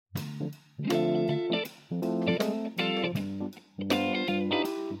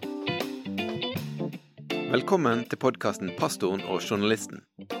Velkommen til podcasten Pastoren og Journalisten.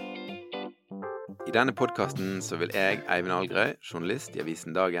 I denne podcasten så vil jeg, Eivind Algrøy, journalist i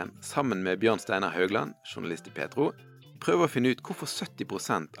Avisen Dagen, sammen med Bjørn Steinar Høgland, journalist i Petro, prøve å finne ut hvorfor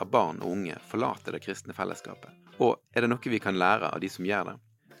 70% av barn og unge forlater det kristne fellesskapet. Og er det noe vi kan lære av de som gjør det?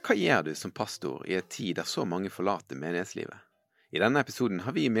 Hva gjør du som pastor i en tid der så mange forlater menighetslivet? I denne episoden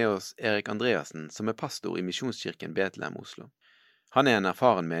har vi med oss Erik Andreassen, som er pastor i Misjonskirken Betlehem Oslo. Han er en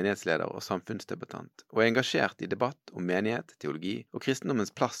erfaren menighetsleder og samfunnsdebattant, og er engasjert i debatt om menighet, teologi og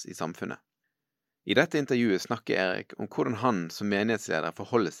kristendommens plass i samfunnet. I dette intervjuet snakker Erik om hvordan han som menighetsleder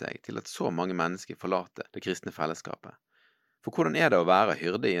forholder seg til at så mange mennesker forlater det kristne fellesskapet. For hvordan er det å være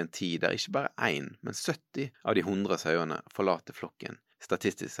hyrde i en tid der ikke bare 1, men 70 av de 100 sauene forlater flokken,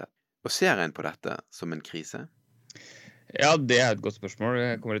 statistisk sett? Og ser en på dette som en krise? Ja, det er et godt spørsmål.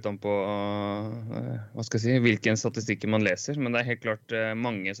 Det kommer litt an på hvilken statistikker man leser, men det er helt klart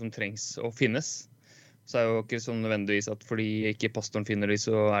mange som trengs å finnes. Så er det jo ikke sånn nødvendigvis at fordi ikke pastoren finner de,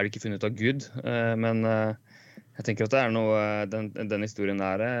 så er det ikke funnet av Gud. Men jeg tenker at det er noe, den historien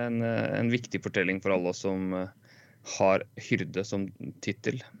er en viktig fortelling for alle oss som har hyrde som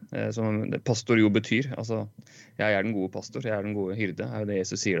titel, som pastor jo betyr. Altså, jeg er den gode pastor, jeg er den gode hyrde, er jo det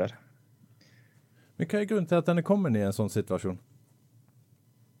Jesus sier der. Men hva er grunnen til at den er kommet i en sånn situasjon?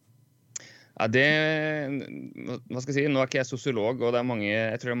 Ja, hva skal jeg si, nå er ikke jeg sosiolog, og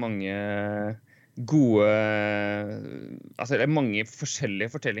jeg tror det er mange gode, altså det er mange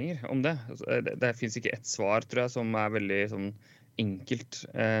forskjellige fortellinger om det. Det finnes ikke ett svar, tror jeg, som er veldig sånn enkelt.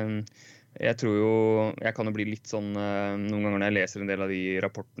 Jeg tror jo, jeg kan jo bli litt sånn, noen ganger når jeg leser en del av de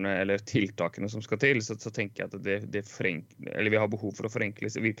rapportene eller tiltakene som skal til, så tenker jeg at eller vi har behov for å forenkle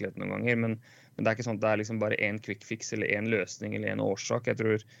virkeligheten noen ganger, men det er ikke sånn at det er liksom bare en quick fix eller en løsning eller en årsak. Jeg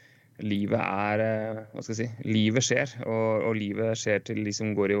tror livet er, livet skjer, og livet skjer til de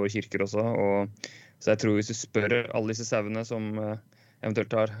som går i våre kirker også, så jeg tror hvis du spør alle disse sauene som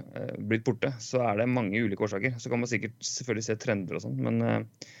eventuelt har blitt borte, så er det mange ulike årsaker. Så kan man sikkert selvfølgelig se trender og sånn, men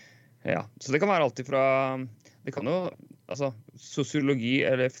ja, så det kan være alltid fra, det kan jo, altså, sosiologi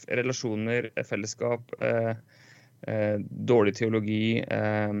eller relasjoner, fellesskap, dårlig teologi,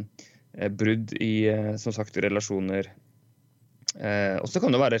 brudd i, som sagt, relasjoner. Og så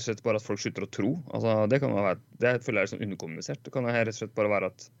kan det være rett og slett bare at folk slutter å tro. Altså, det kan være, det føler jeg er sånn underkommunisert. Det kan rett og slett bare være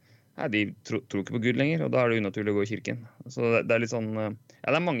at de tror ikke på Gud lenger, og da er det unaturlig å gå i kirken. Så det er litt sånn, ja,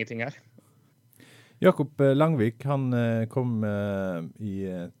 det er mange ting her. Jakob Langvik, han kom i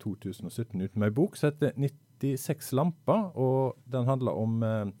 2017 ut med en bok som heter 96 lamper, og den handler om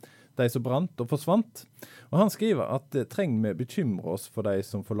de som brant og forsvant. Og han skriver at trenger vi bekymre oss for de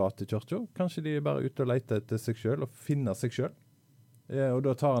som forlater kirken. Kanskje de er bare ute og leter etter seg selv og finner seg selv. Og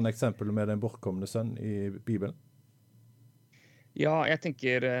da tar han eksempel med den bortkomne sønn i Bibelen. Ja, jeg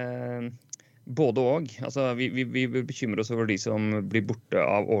tenker både og. Altså, vi bekymrer oss over de som blir borte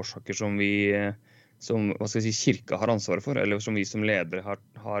av årsaker som kirka har ansvaret for, eller som vi som ledere har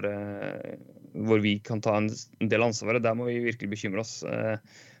hvor vi kan ta en del ansvaret. Der må vi virkelig bekymre oss.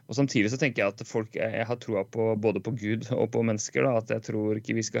 Og samtidig så tenker jeg at jeg har troa på både på Gud og på mennesker, da, at jeg tror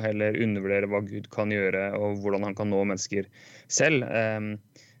ikke vi skal heller undervurdere hva Gud kan gjøre, og hvordan han kan nå mennesker selv.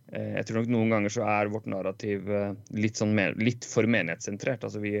 Jeg tror nok noen ganger så er vårt narrativ litt for menighetssentrert.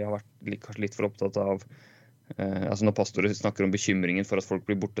 Altså vi har vært kanskje litt for opptatt av altså når pastorer snakker om bekymringen for at folk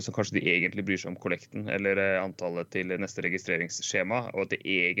blir borte, så kanskje de egentlig bryr seg om kollekten eller antallet til neste registreringsskjema, og at de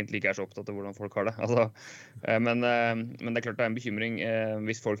egentlig ikke er så opptatt av hvordan folk har det. Altså, men det er klart det er en bekymring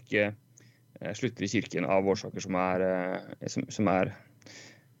hvis folk slutter i kirken av årsaker som altså,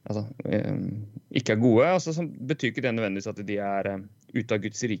 ikke er gode, altså, som betyr ikke det nødvendigvis at de er ute av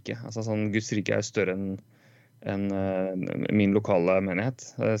Guds rike. Altså, sånn, Guds rike er større enn min lokale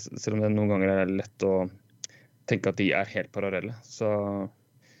menighet, selv om det noen ganger er lett å tenke at de er helt parallelle. Så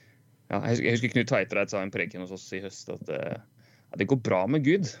ja, jeg husker Knut Tveitereid sa en preken hos oss i høst at det går bra med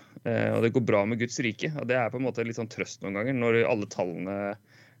Gud, og det går bra med Guds rike. Og det er på en måte litt sånn trøst noen ganger, når alle tallene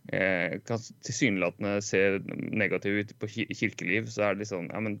kan tilsynelatende se negative ut på kirkeliv, så er det litt sånn,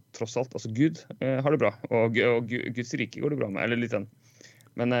 ja, men tross alt, altså Gud har det bra, og Guds rike går det bra med, eller litt sånn.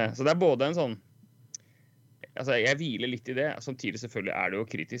 Men så det er både en sånn, altså jeg hviler litt i det, samtidig selvfølgelig er det jo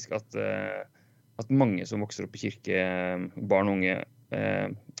kritisk at mange som vokser opp i kirke, barn, unge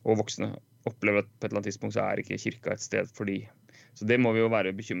og voksne, opplever at på et eller annet tidspunkt så er ikke kirka et sted for de. Så det må vi jo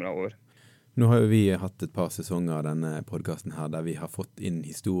være bekymret over. Nå har jo vi hatt et par sesonger av denne podcasten her, der vi har fått inn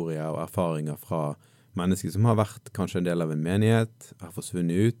historier og erfaringer fra mennesker som har vært kanskje en del av en menighet, har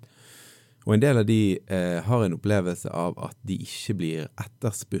forsvunnet ut. Og en del av de har en opplevelse av at de ikke blir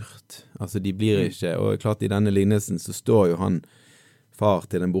etterspurt. Altså de blir ikke, og klart i denne lignelsen så står jo han far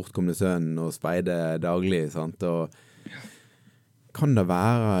til den bortkomne sønnen og speide daglig, sant? Og kan det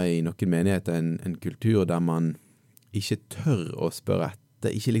være i noen menigheter en kultur der man ikke tør å spørre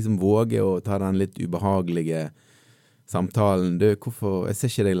etter, ikke liksom våger å ta den litt ubehagelige samtalen? Du, hvorfor, jeg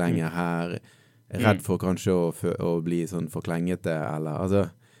ser ikke deg lenger her, jeg er redd for kanskje å bli sånn forklengete, eller, altså,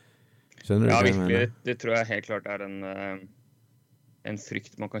 skjønner du Ja, hva jeg virkelig, mener? det tror jeg helt klart er en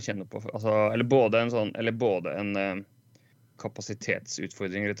frykt man kan kjenne på. Altså, eller både en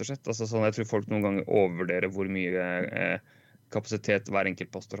kapasitetsutfordring, rett og slett. Altså, sånn, jeg tror folk noen ganger overvurderer hvor mye kapasitet hver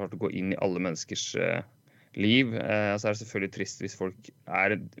enkelt pastor har til å gå inn i alle menneskers liv. Så er det selvfølgelig trist hvis folk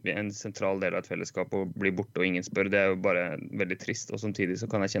er en sentral del av et fellesskap og blir borte og ingen spør. Det er jo bare veldig trist, og samtidig så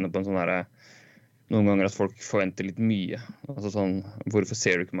kan jeg kjenne på en sånn her noen ganger at folk forventer litt mye. Altså sånn, hvorfor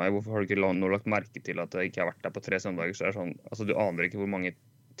ser du ikke meg? Hvorfor har du ikke lagt merke til at jeg ikke har vært der på 3 søndager? Så er det sånn, altså du aner ikke hvor mange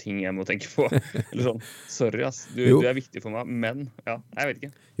ting jeg må tenke på. Eller sånn, sorry ass, du er viktig for meg, men ja, jeg vet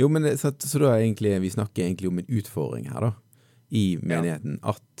ikke. Jo, men så da er egentlig, vi snakker egentlig om en utfordring her da, i menigheten,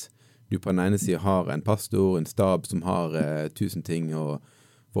 at du på den ene siden har en pastor, en stab som har 1000 ting å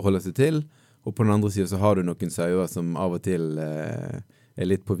forholde seg til, og på den andre siden så har du noen sauer som av og til er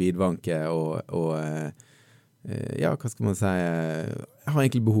litt på vidvanke og ja, hva skal man si, har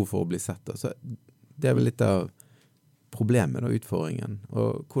egentlig behov for å bli sett. Så det er vel litt av problemet og utfordringen.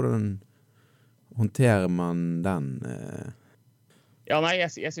 Og hvordan håndterer man den? Ja, nei,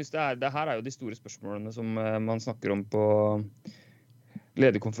 jeg synes det her er jo de store spørsmålene som man snakker om på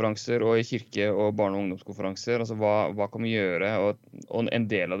lederkonferanser og i kirke- og barne- og ungdomskonferanser. Altså, hva kan vi gjøre? Og en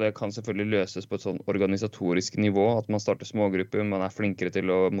del av det kan selvfølgelig løses på et sånn organisatorisk nivå, at man starter smågrupper, man er flinkere til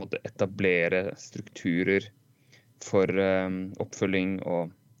å måtte etablere strukturer for oppfølging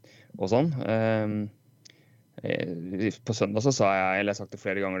og sånn. På søndag så sa jeg, eller jeg har sagt det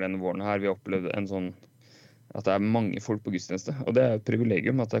flere ganger denne våren her, vi har opplevd en sånn at det er mange folk på gudstjeneste, og det er et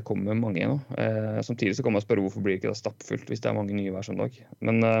privilegium at det kommer mange nå. Samtidig så kan man spørre hvorfor blir det ikke da stappfullt hvis det er mange nye hver søndag.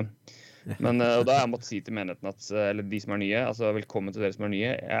 Men og da har jeg måttet si til menigheten at, eller de som er nye, altså velkommen til dere som er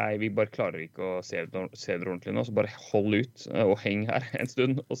nye, vi bare klarer ikke å se dere ordentlig nå, så bare hold ut og heng her en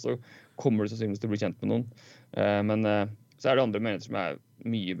stund, og så kommer du sannsynligvis til å bli kjent med noen. Men så er det andre menigheter som er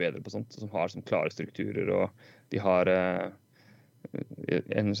mye bedre på sånt, som har sånn klare strukturer, og de har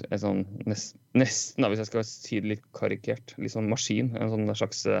en sånn nesten, hvis jeg skal si det litt karikert, litt sånn maskin, en sånn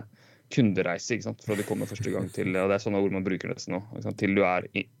slags kundereise, ikke sant, fra du kommer første gang til, og det er sånne ord man bruker nesten nå, ikke sant, til du er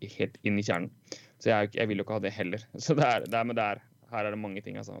helt inn i kjernen. Så jeg vil jo ikke ha det heller. Så her er det mange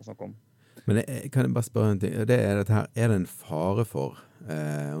ting jeg snakker om. Men kan jeg bare spørre en ting? Det er dette her, er det en fare for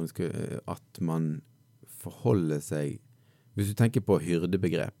at man forholder seg, hvis du tenker på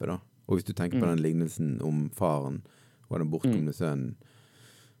hyrdebegrepet da, og hvis du tenker på den lignelsen om faren og den bortkomne sønnen,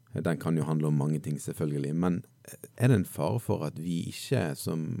 den kan jo handle om mange ting selvfølgelig, men er det en fare for at vi ikke,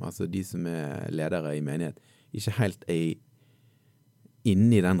 altså de som er ledere i menighet, ikke helt er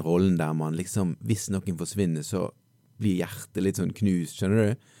inne i den rollen der man liksom, hvis noen forsvinner, så blir hjertet litt sånn knust,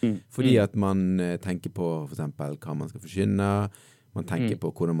 skjønner du? Fordi at man tenker på for eksempel hva man skal forkynne, man tenker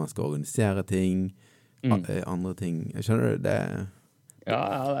på hvordan man skal organisere ting, andre ting, skjønner du?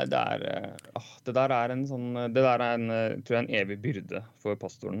 Ja, det der er en sånn, det der er tror jeg en evig byrde for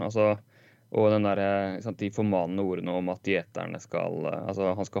pastoren, altså, og den der, de formanende ordene om at dieterne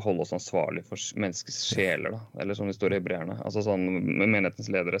altså han skal holde oss ansvarlig for menneskets sjeler da, eller som det står i Hebreerne, altså sånn, menighetens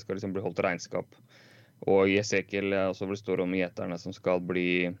ledere skal liksom bli holdt regnskap, og i Esekiel også hvor det står om dieterne som skal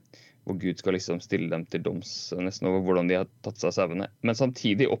bli, hvor Gud skal liksom stille dem til doms nesten over hvordan de har tatt seg av sauene, men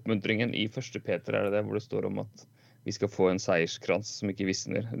samtidig oppmuntringen i 1. Peter er det hvor det står om at vi skal få en seierskrans som ikke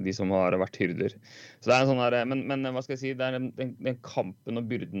visner, de som har vært hyrder. Så det er en sånn her, men hva skal jeg si, det er den kampen og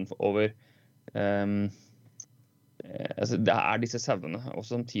byrden over, altså det er disse sauene, og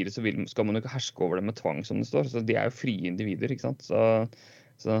samtidig så skal man jo ikke herske over det med tvang som det står, så de er jo frie individer, ikke sant? Så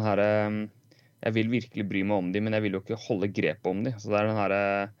den her, jeg vil virkelig bry meg om dem, men jeg vil jo ikke holde grep om dem. Så det er den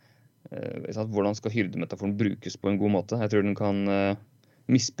her, hvordan skal hyrdemetaforen brukes på en god måte? Jeg tror den kan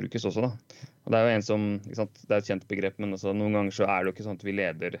misbrukes også da. Og det er jo en som, ikke sant, det er et kjent begrep, men også, noen ganger så er det jo ikke sånn at vi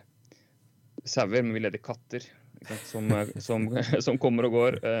leder sauer, men vi leder katter, ikke sant, som kommer og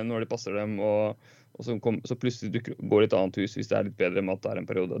går når de passer dem, og så plutselig går i et annet hus hvis det er litt bedre mat der en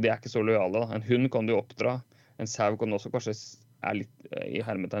periode. Og de er ikke så lojale da. En hund kan du oppdra, en sau kan også kanskje er litt i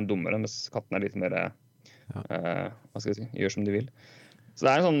hermetegn dummere, mens katten er litt mer, hva skal jeg si, gjør som de vil. Så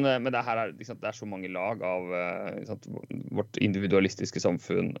det er sånn, men det her det er så mange lag av vårt individualistiske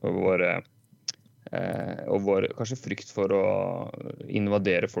samfunn og vår kanskje frykt for å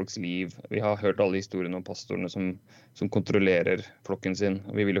invadere folks liv. Vi har hørt alle historiene om pastorene som kontrollerer flokken sin,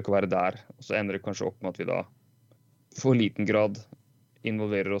 og vi vil jo ikke være der. Og så ender det kanskje opp med at vi da for liten grad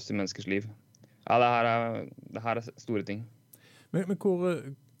involverer oss i menneskers liv. Ja, det her er store ting. Men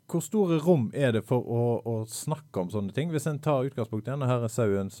hvor store rom er det for å snakke om sånne ting? Hvis en tar utgangspunkt igjen, og her er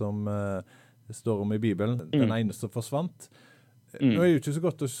sauen som står om i Bibelen, den ene som forsvant. Nå er det jo ikke så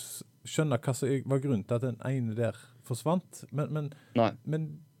godt å skjønne hva som var grunnen til at den ene der forsvant, men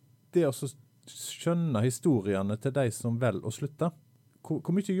det å skjønne historiene til de som vel å slutte,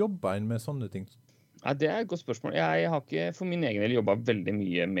 hvor mye jobber en med sånne ting? Ja, det er et godt spørsmål. Jeg har ikke for min egen del jobbet veldig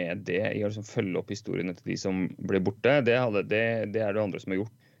mye med det, i å liksom følge opp historiene til de som ble borte. Det er det andre som har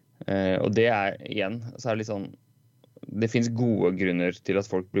gjort. Og det er igjen, så er det litt sånn, det finnes gode grunner til at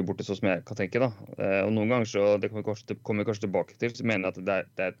folk blir borte, sånn som jeg kan tenke da. Og noen ganger, så det kommer vi kanskje tilbake til, så mener jeg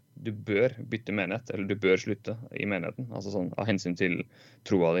at du bør bytte menighet, eller du bør slutte i menigheten, altså sånn av hensyn til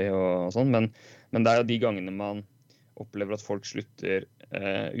troa di og sånn, men det er jo de gangene man opplever at folk slutter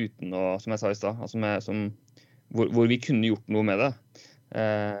uten å, som jeg sa i sted, altså hvor vi kunne gjort noe med det.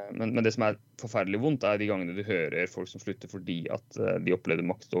 Men det som er forferdelig vondt er de gangene du hører folk som slutter fordi at de opplevde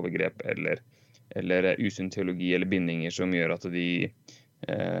maktovergrep eller usunn teologi eller bindinger som gjør at de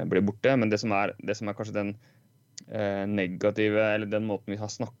ble borte. Men det som er kanskje den negative, eller den måten vi har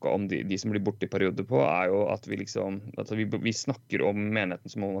snakket om de som blir borte i perioder på, er jo at vi snakker om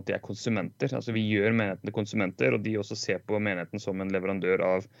menigheten som om at de er konsumenter. Altså vi gjør menigheten til konsumenter, og de også ser på menigheten som en leverandør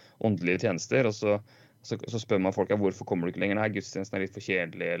av åndelige tjenester, og så spør man folk, hvorfor kommer du ikke lenger? Nei, gudstjenesten er litt for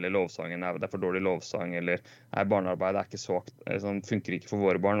kjedelig, eller lovsangen det er for dårlig lovsang, eller barnearbeid er ikke svagt, sånn, funker ikke for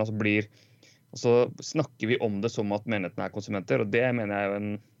våre barn. Og så snakker vi om det som at menigheten er konsumenter, og det mener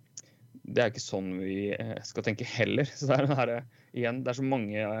jeg det er ikke sånn vi skal tenke heller. Så det er igjen, det er så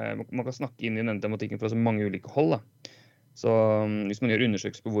mange, man kan snakke inn i denne tematikken fra så mange ulike hold da. Så hvis man gjør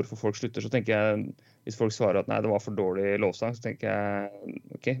undersøkelser på hvorfor folk slutter, så tenker jeg, hvis folk svarer at nei, det var for dårlig lovsang, så tenker jeg,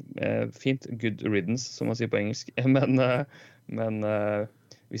 ok, fint, good riddance, som man sier på engelsk. Men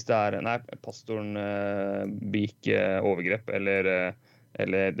hvis det er, nei, pastoren begikk overgrep,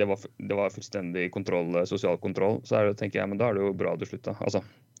 eller det var fullstendig kontroll, sosial kontroll, så tenker jeg, men da er det jo bra du slutta, altså.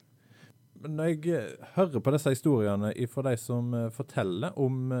 Når jeg hører på disse historiene fra de som forteller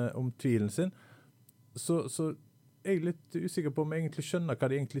om tvilen sin, så er jeg litt usikker på om jeg egentlig skjønner hva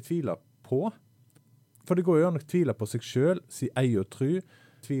de egentlig tviler på. For det går jo an å tvile på seg selv, si ei og tru,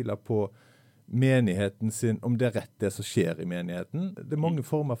 tvile på menigheten sin, om det er rett det som skjer i menigheten. Det er mange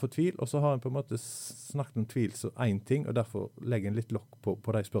former for tvil, og så har en på en måte snakket om tvil som en ting, og derfor legger en litt lokk på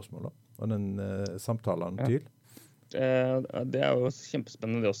de spørsmålene, og den samtalen om tvil. Det er jo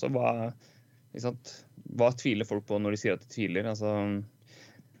kjempespennende det også. Hva tviler folk på når de sier at de tviler? Altså,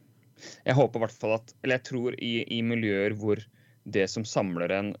 jeg håper i hvert fall eller jeg tror i miljøer hvor det som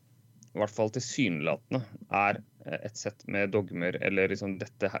samler en, i hvert fall tilsynelatende, er et sett med dogmer, eller liksom,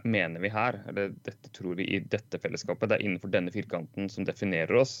 dette mener vi her, eller dette tror vi i dette fellesskapet, det er innenfor denne firkanten som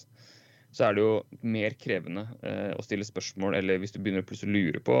definerer oss, så er det jo mer krevende å stille spørsmål, eller hvis du begynner plutselig å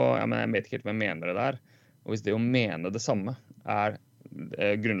lure på, men jeg vet ikke helt hva jeg mener det der. Og hvis det å mene det samme er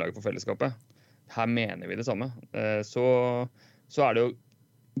grunnlaget for fellesskapet, her mener vi det samme, så er det jo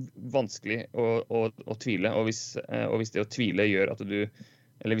vanskelig å tvile. Og hvis det å tvile gjør at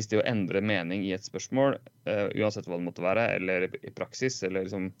eller hvis det å endre mening i et spørsmål, uansett hva det måtte være, eller i praksis, eller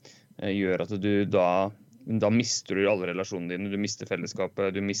liksom, gjør at du da mister du alle relasjonene dine, du mister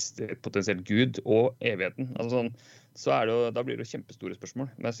fellesskapet, du mister potensielt Gud og evigheten. Altså sånn, da blir det kjempestore spørsmål.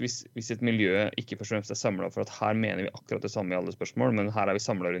 Men hvis et miljø ikke først og fremst er samlet for at her mener vi akkurat det samme i alle spørsmål, men her er vi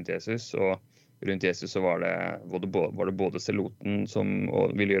samlet rundt Jesus, og rundt Jesus så var det både seloten som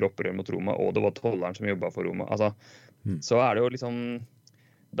ville gjøre opprør mot Roma, og det var tolleren som jobbet for Roma. Altså, så er det jo liksom,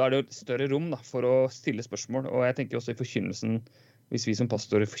 da er det jo et større rom da, for å stille spørsmål, og jeg tenker også i forkynnelsen, hvis vi som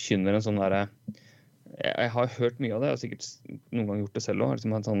pastorer forkynner en sånn der, jeg har hørt mye av det, jeg har sikkert noen gang gjort det selv også,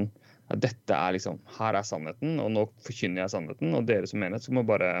 liksom en sånn, dette er liksom, her er sannheten, og nå forkynner jeg sannheten, og dere som menighet så må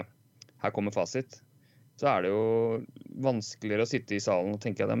bare, her kommer fasit. Så er det jo vanskeligere å sitte i salen og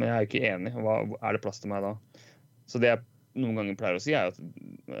tenke at men jeg er jo ikke enig, hva er det plass til meg da? Så det jeg noen ganger pleier å si er at,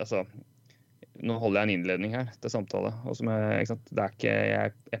 altså, nå holder jeg en innledning her til samtale, og som ikke sant, det er ikke,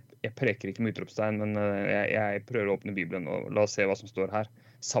 jeg preker ikke med utropstegn, men jeg prøver å åpne Bibelen, og la oss se hva som står her.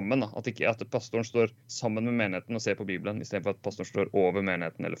 Sammen da, at pastoren står sammen med menigheten og ser på Bibelen, i stedet for at pastoren står over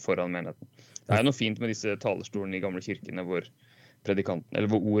menigheten eller foran menigheten. Det er jo noe fint med disse talerstolene i gamle kirkene hvor predikanten,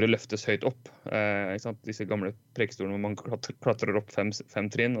 eller hvor ordet løftes høyt opp. Ikke sant? Disse gamle prekestolene hvor man klatrer opp fem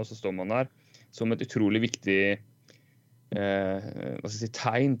trinn, og så står man der som et utrolig viktig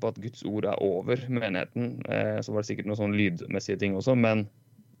tegn på at Guds ord er over menigheten. Så var det sikkert noen sånn lydmessige ting også, men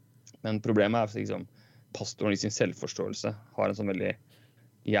problemet er liksom, pastoren i sin selvforståelse har en sånn veldig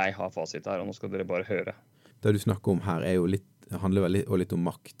jeg har fasit her, og nå skal dere bare høre. Det du snakker om her er jo litt handler vel litt om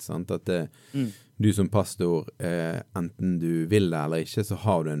makt, sant? At du som pastor, enten du vil det eller ikke, så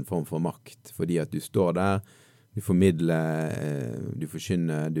har du en form for makt, fordi at du står der, du formidler, du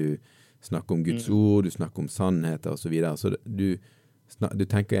forkynner, du snakker om Guds ord, du snakker om sannheter og så videre. Så du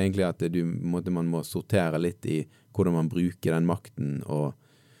tenker egentlig at man må sortere litt i hvordan man bruker den makten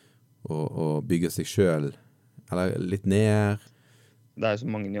og bygge seg selv, eller litt ned. Det så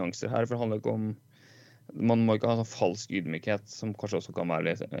mange nyanser her, for det handler ikke om man må ikke ha en sånn falsk ydmykhet som kanskje også kan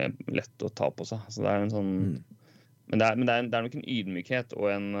være lett å ta på seg. Så det en sånn Men det er nok en ydmykhet og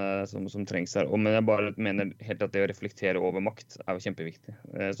en som trengs her. Men jeg bare mener helt at det å reflektere over makt jo kjempeviktig.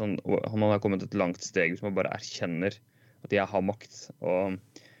 Sånn, man har kommet et langt steg hvis man bare erkjenner at jeg har makt. Og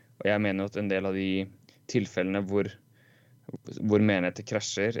jeg mener at en del av de tilfellene hvor menigheter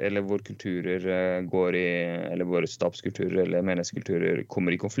krasjer, eller hvor kulturer går i, eller hvor stabskulturer eller menighetskulturer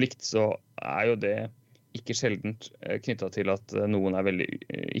kommer i konflikt, så jo det ikke sjeldent knyttet til at noen veldig,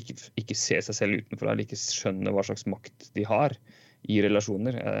 ikke ser seg selv utenfor, eller ikke skjønner hva slags makt de har i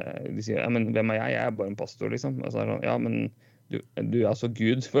relasjoner. De sier, ja, men hvem jeg? Jeg bare en pastor, liksom. Altså, ja, men du så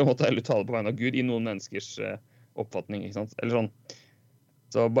Gud, på en måte, eller du taler på vegne av Gud i noen menneskers oppfatning, ikke sant? Eller sånn.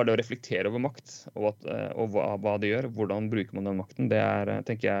 Så bare det å reflektere over makt, og hva det gjør, hvordan bruker man den makten, det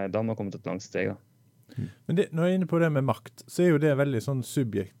tenker jeg, da har man kommet et langt steg, da. Men når jeg inne på det med makt, så jo det veldig sånn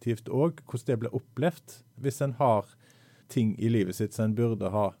subjektivt også, hvordan det blir opplevd. Hvis en har ting i livet sitt som en burde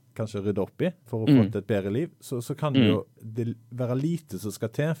ha kanskje ryddet opp i for å få et bedre liv, så kan det jo være lite som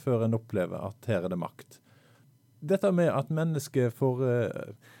skal til før en opplever at her det makt. Dette med at mennesket får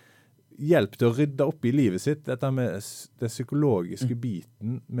hjelp til å rydde opp i livet sitt, dette med den psykologiske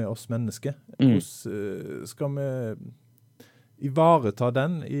biten med oss mennesker, hvordan skal vi ivareta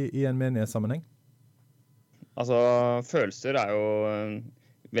den i en menighetssammenheng? Altså, følelser jo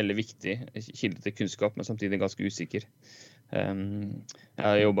veldig viktig kilde til kunnskap, men samtidig ganske usikker. Jeg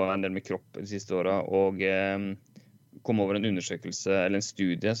har jobbet en del med kropp de siste årene, og kom over en undersøkelse, eller en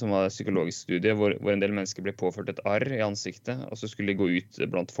studie, som var en psykologisk studie, hvor en del mennesker ble påført et arr i ansiktet, og så skulle de gå ut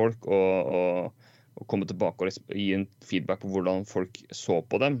blant folk og komme tilbake og gi en feedback på hvordan folk så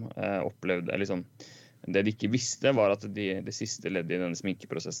på dem, opplevde liksom. Det de ikke visste var at det siste leddet i denne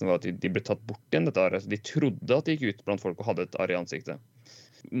sminkeprosessen var at de ble tatt bort igjen dette arret. De trodde at de gikk ut blant folk og hadde et arr i ansiktet.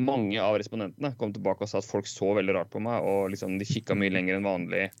 Mange av respondentene kom tilbake og sa at folk så veldig rart på meg, og liksom de kikket mye lenger enn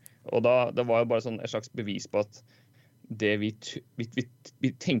vanlig. Og det var jo bare sånn et slags bevis på at det vi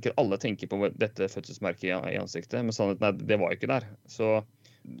tenker, alle tenker på dette fødselsmerket i ansiktet, men sannheten det var jo ikke der. Så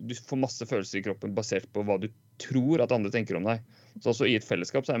du får masse følelser i kroppen basert på hva du tror at andre tenker om deg. Så også i et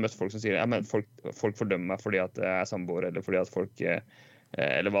fellesskap så jeg møtt folk som sier men folk fordømmer meg fordi at jeg samboer, eller fordi at folk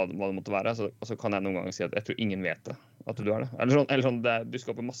eller hva det måtte være. Og så kan jeg noen ganger si at jeg tror ingen vet det, at du det. Eller sånn du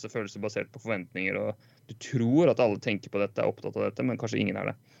skaper masse følelser basert på forventninger, og du tror at alle tenker på dette, opptatt av dette, men kanskje ingen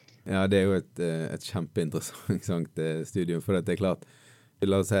det. Ja, det jo et kjempeinteressant studium, for det klart,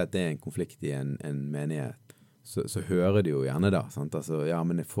 la oss si at det en konflikt i en menighet, så hører de jo gjerne da, sant? Altså, ja,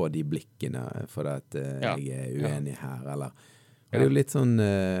 men jeg får de blikkene for at jeg uenig her, eller det jo litt sånn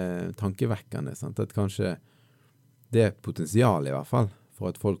tankevekkende, sant? At kanskje det potensial i hvert fall,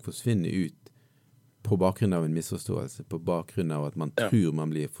 for at folk forsvinner ut på bakgrunn av en misforståelse, på bakgrunn av at man tror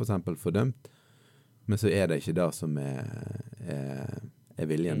man blir for eksempel fordømt, men så det ikke det som er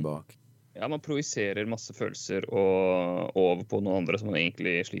viljen bak. Ja, man projiserer masse følelser over på noen andre som man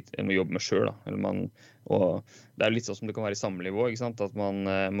egentlig sliter med å jobbe med selv. Og det litt sånn som det kan være i samliv også, ikke sant? At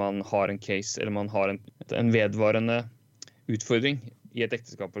man har en case, eller man har en vedvarende utfordring i et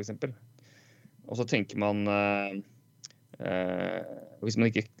ekteskap, for eksempel. Og så tenker man, hvis man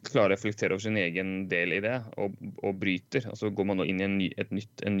ikke klarer å reflektere over sin egen del i det, og bryter, og så går man nå inn i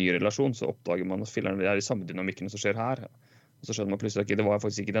en ny relasjon, så oppdager man at det de samme dynamikkene som skjer her. Og så skjønner man plutselig at det var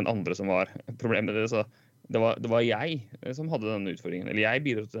faktisk ikke den andre som var problemet. Så det var jeg som hadde denne utfordringen, eller jeg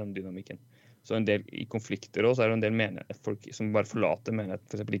bidro til den dynamikken. Så en del i konflikter også, så det en del folk som bare forlater menighet,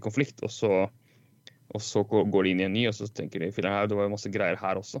 for eksempel i konflikt, og så går de inn i en ny, og så tenker de, det var jo masse greier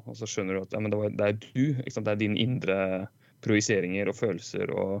her også, og så skjønner du at men det du, ikke sant? Det dine indre projiseringer og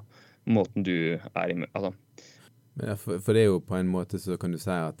følelser og måten du i. Altså. Men for det jo på en måte så kan du si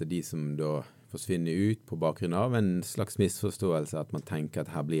at det de som da forsvinner ut på bakgrunn av en slags misforståelse, at man tenker at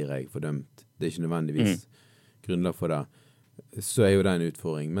her blir jeg fordømt. Det ikke nødvendigvis grunnlag for det. Så jo det en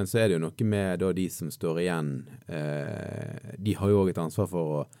utfordring. Men så det jo noe med da de som står igjen. De har jo også et ansvar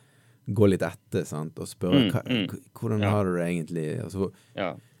for å gå litt etter, sant? Og spørre, hvordan har du det egentlig? Altså,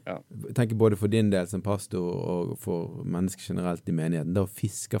 jeg tenker både for din del som pastor og for mennesker generelt i menigheten, da å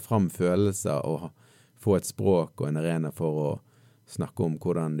fiske fram følelser og få et språk og en arena for å snakke om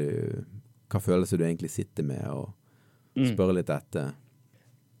hva følelser du egentlig sitter med, spørre litt etter.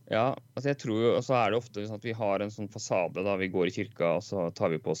 Ja, altså jeg tror jo, og så det ofte sånn at vi har en sånn fasade da vi går i kirka, og så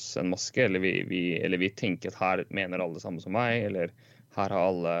tar vi på oss en maske, eller vi tenker at her mener alle det samme som meg, eller her har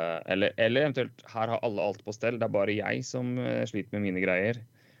alle, eller eventuelt her har alle alt på stell, det bare jeg som sliter med mine greier.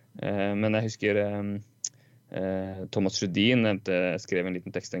 Men jeg husker Thomas Judin skrev en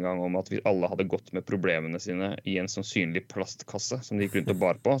liten tekst en gang om at vi alle hadde gått med problemene sine i en sånn synlig plastkasse som de gikk rundt og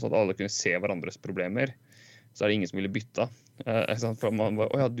bar på, så at alle kunne se hverandres problemer. Så det ingen som ville bytta. For man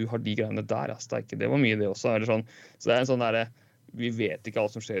bare, åja, du har de greiene der, ja, steike, det var mye det også. Eller sånn. Så det en sånn der, vi vet ikke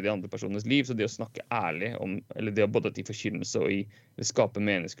alt som skjer i de andre personens liv, så det å snakke ærlig om, eller det å både i forkynnelse og i skape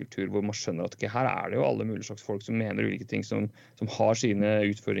meningskultur, hvor man skjønner at okay, her det jo alle mulige slags folk som mener ulike ting, som har sine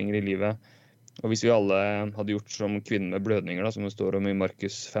utfordringer i livet. Og hvis vi alle hadde gjort som kvinnen med blødninger, da, som det står om i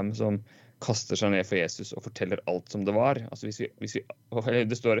Markus 5, som kaster seg ned for Jesus og forteller alt som det var. Altså hvis vi,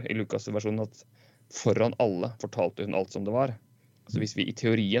 det står i Lukas-versjonen at foran alle fortalte hun alt som det var. Altså hvis vi i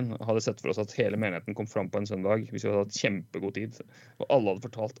teorien hadde sett for oss at hele menigheten kom fram på en søndag, hvis vi hadde hatt kjempegod tid, og alle hadde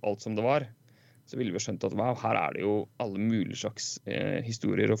fortalt alt som det var, så ville vi skjønt at wow, her det jo alle mulige slags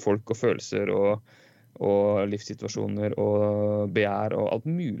historier og folk og følelser og livssituasjoner og begjær og alt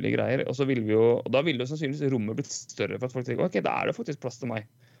mulig greier. Og så ville vi jo, og da ville jo sannsynligvis rommet blitt større for at folk tenker, ok, da det faktisk plass til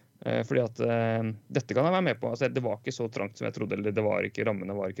meg. Fordi at dette kan jeg være med på. Altså, det var ikke så trangt som jeg trodde, eller det var ikke,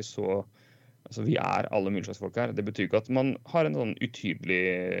 rammene var ikke så, altså vi alle mulige slags folk her. Det betyr ikke at man har en sånn utydelig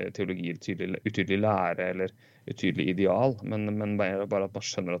teologi, utydelig lære eller utydelig ideal, men bare at man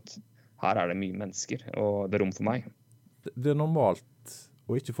skjønner at her det mye mennesker, og det rom for meg. Det normalt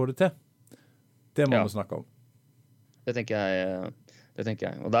å ikke få det til. Det må vi snakke om. Det tenker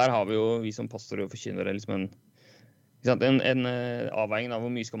jeg. Og der har vi jo, vi som pastorer og forkynnere, liksom en avveining av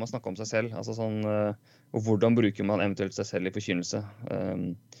hvor mye skal man snakke om seg selv, altså sånn, og hvordan bruker man eventuelt seg selv i forkynnelse.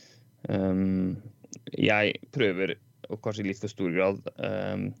 Jeg prøver, og kanskje i litt for stor grad,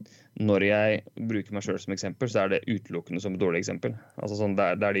 når jeg bruker meg selv som eksempel, så det utelukkende som et dårlig eksempel. Altså sånn,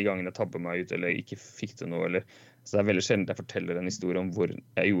 det de gangene jeg tabber meg ut, eller ikke fikk til noe, eller, så det veldig sjelden jeg forteller en historie om hvor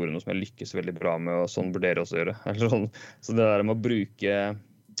jeg gjorde noe som jeg lykkes veldig bra med, og sånn burde dere også gjøre. Eller sånn. Så det der med å bruke,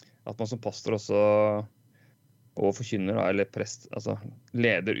 at man som pastor også, og forkynner, da, eller prest, altså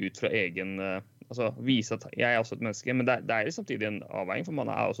leder ut fra egen, altså vise at jeg også et menneske, men det samtidig en avveining, for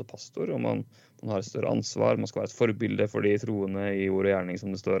man også pastor, og man har et større ansvar, man skal være et forbilde for de troende i ord og gjerning,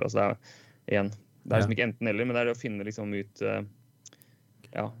 som det står. Altså det liksom ikke enten eller, men det det å finne liksom ut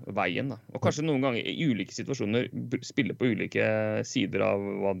veien. Da. Og kanskje noen ganger i ulike situasjoner spille på ulike sider av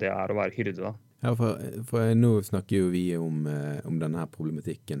hva det å være hyrde. Da. Ja, for nå snakker jo vi om denne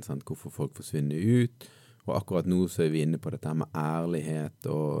problematikken, sant? Hvorfor folk forsvinner ut, og akkurat nå så vi inne på dette med ærlighet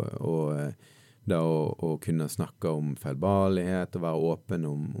og da å kunne snakke om feilbarlighet og være åpen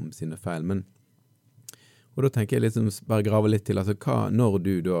om sine feil. Og da tenker jeg liksom bare grave litt til, altså når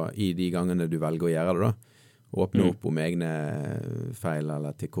du da, i de gangene du velger å gjøre det da, åpne opp om egne feil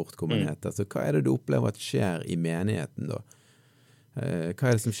eller tilkortkommenheter, så hva det du opplever at skjer i menigheten da?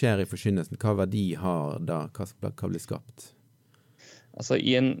 Hva det som skjer i forkynnelsen? Hva verdi har da? Hva blir skapt? Altså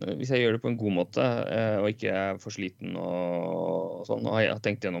hvis jeg gjør det på en god måte, og ikke for sliten og sånn, og jeg har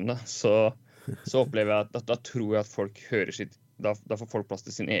tenkt gjennom det, så opplever jeg at da tror jeg at folk hører da får folk plass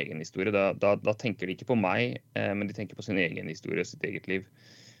til sin egen historie. Da tenker de ikke på meg, men de tenker på sin egen historie, sitt eget liv.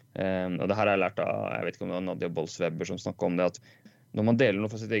 Og det her har jeg lært av, jeg vet ikke om det var Nadia Bolz-Weber som snakket om det, at når man deler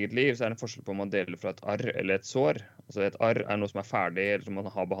noe fra sitt eget liv, så det en forskjell på om man deler fra et arr eller et sår. Altså et arr noe som ferdig, eller som man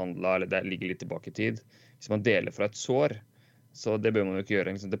har behandlet, eller det ligger litt tilbake i tid. Hvis man deler fra et sår, så det bør man jo ikke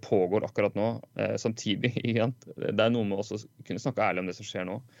gjøre. Det pågår akkurat nå, samtidig. Det noe med også å kunne snakke ærlig om det som skjer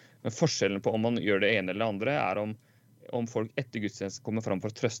nå. Men forskjellen på om man gjør det ene eller det andre, om folk etter gudstjenesten kommer fram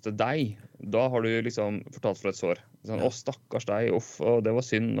for å trøste deg. Da har du liksom fortalt fra et sår. Sånn, å, stakkars deg, og det var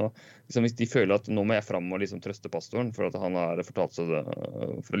synd. Og liksom, hvis de føler at nå må jeg fram og liksom trøste pastoren for at han har fortalt seg det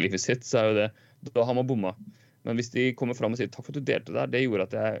fra livet sitt, så jo det, da har man bomma. Men hvis de kommer fram og sier takk for at du delte der, det gjorde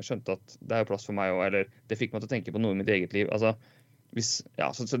at jeg skjønte at det jo plass for meg også, eller det fikk meg til å tenke på noe i mitt eget liv. Altså,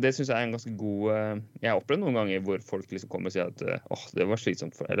 så det synes jeg en ganske god, jeg opplevde noen ganger hvor folk liksom kommer og sier at det var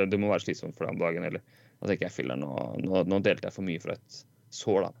slitsomt, eller det må være slitsomt for deg om dagen, eller da tenker jeg, filler, nå delte jeg for mye fra et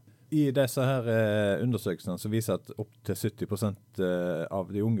sår da. I disse her undersøkelsene så viser at opp til 70%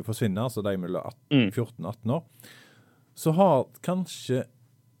 av de unge forsvinner, altså de mellom 14-18 år, så har kanskje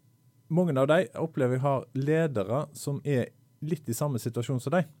mange av de opplever jeg har ledere som litt i samme situasjon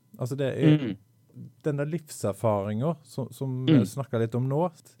som de. Altså det denne livserfaringen som vi snakker litt om nå.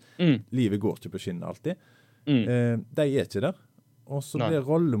 Livet går ikke på skinner alltid. De ikke der. Og så blir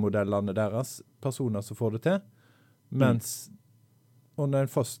rollemodellene deres personer som får det til. Mens Og når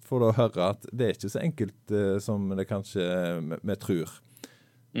en først får da høre at det ikke så enkelt som det kanskje vi tror,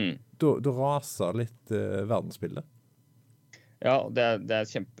 da raser litt verdensbildet. Ja, det er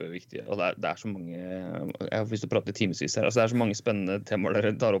kjempeviktig, og det er så mange, jeg har lyst til å prate timesvis her, altså det er så mange spennende temaer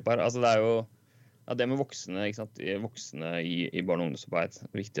dere tar opp her, altså det er jo, ja, det med voksne, ikke sant, voksne i barne- og ungdomsarbeid,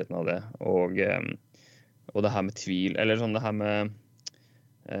 viktigheten av det, og det her med tvil, eller sånn det her med,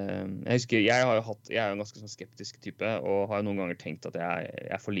 jeg husker, jeg er jo en ganske sånn skeptisk type, og har jo noen ganger tenkt at jeg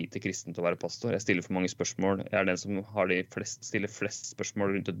er for lite kristen til å være pastor, jeg stiller for mange spørsmål, jeg er den som stiller flest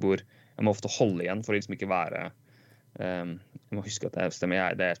spørsmål rundt et bord, jeg må ofte holde igjen for å liksom ikke være, jeg må huske at det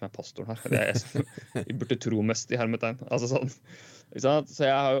stemmer, det er jeg som er pastoren her. Det er jeg som jeg burde tro mest i hermetegn. Altså sånn. Så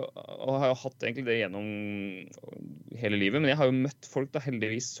jeg har jo hatt egentlig det gjennom hele livet, men jeg har jo møtt folk da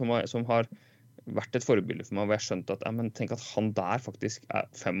heldigvis som har vært et forbilde for meg, hvor jeg har skjønt at, men tenk at han der faktisk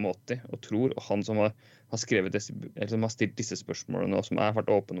er 85 og tror, og han som har skrevet eller som har stilt disse spørsmålene, og som har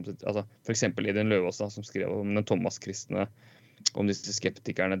vært åpen om, altså for eksempel Edin Løvaas da, som skrev om den Thomas-kristne, om disse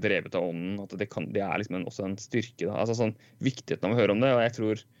skeptikerne drevet av ånden, at det er liksom også en styrke da. Altså sånn viktigheten av å høre om det, og jeg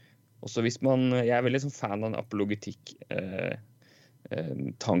tror også hvis jeg er veldig sånn fan av den apologetikk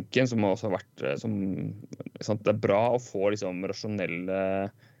tanken som også har vært sant, det er bra å få liksom rasjonelle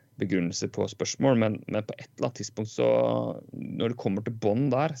begrunnelser på spørsmål, men på et eller annet tidspunkt så når det kommer til bånd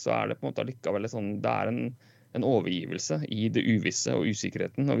der, så er det på en måte allikevel sånn, det er en overgivelse i det uvisse og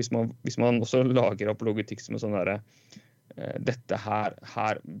usikkerheten, og hvis man også lager apologetikk som en sånn der dette her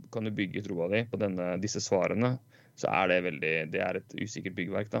kan du bygge troa di på disse svarene, så er det er et usikkert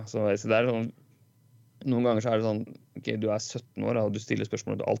byggverk da. Så det er sånn, noen ganger så er det sånn, ok, du er 17 år da, og du stiller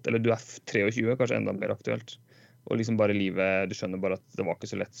spørsmål til alt, eller du er 23, kanskje enda mer aktuelt, og liksom bare livet, du skjønner bare at det var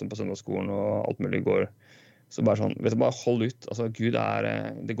ikke så lett som på søndagsskolen, og alt mulig går, så bare sånn, vet du, bare hold ut, altså Gud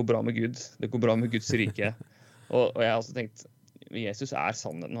det går bra med Gud, det går bra med Guds rike, og jeg har også tenkt, Jesus er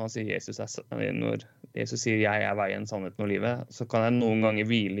sannheten, han sier når Jesus sier jeg er veien, sannheten og livet, så kan jeg noen ganger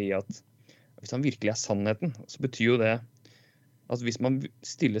hvile i at hvis han virkelig er sannheten, så betyr jo det at hvis man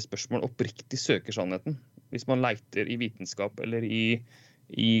stiller spørsmål oppriktig søker sannheten, hvis man leiter i vitenskap eller i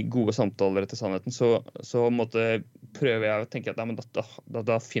gode samtaler etter sannheten, så måtte prøver jeg å tenke at men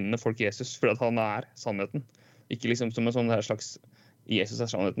da finner folk Jesus, for at han er sannheten. Ikke liksom som en sånn her slags Jesus er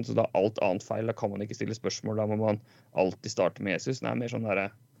sannheten, så da er alt annet feil, da kan man ikke stille spørsmål, da må man alltid starte med Jesus. Det er mer sånn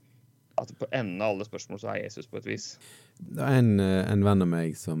der, at på enden av alle spørsmål så er Jesus på et vis. Det er en venn av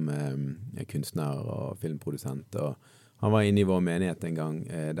meg som er kunstner og filmprodusent, og han var inne i vår menighet en gang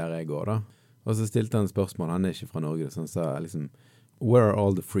der jeg går da, og så stilte han spørsmål, han er ikke fra Norge, så han sa liksom, where are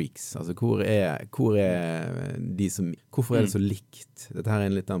all the freaks? Altså hvorfor er det så likt? Dette her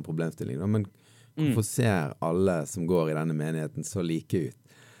er en litt annen problemstilling, men hvorfor ser alle som går i denne menigheten så like ut?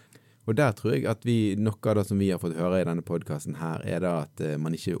 Og der tror jeg at noe av det som vi har fått høre i denne podcasten her, er da at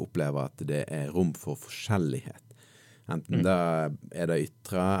man ikke opplever at det er rom for forskjellighet. Enten da er det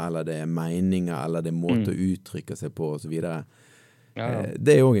ytre, eller det er meninger, eller det er måte å uttrykke seg på, og så videre. Ja.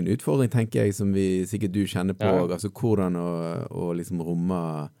 Det er jo en utfordring, tenker jeg, som sikkert du kjenner på, altså hvordan å liksom romme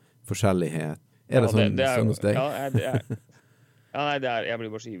forskjellighet. Er det sånn hos deg? Ja, nei, jeg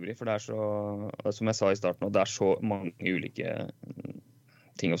blir bare så ivrig, for det er så, som jeg sa i starten, det er så mange ulike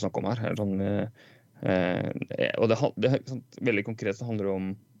ting å snakke om her. Sånn, og det sånn, veldig konkret så handler det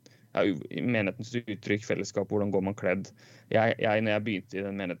om menighetens uttrykk, fellesskap, hvordan går man kledd. Når jeg begynte i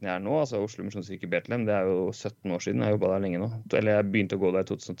den menigheten jeg er nå, altså Oslo Misjonskirke Betlehem, det er jo 17 år siden, jeg jobbet der lenge nå, eller jeg begynte å gå der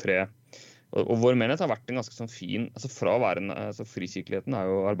i 2003, og vår menighet har vært en ganske sånn fin, altså fra å være frikirkeligheten er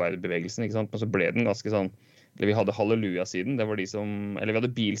jo arbeiderbevegelsen, ikke sant, men så ble den ganske sånn, eller vi hadde halleluja-siden, eller vi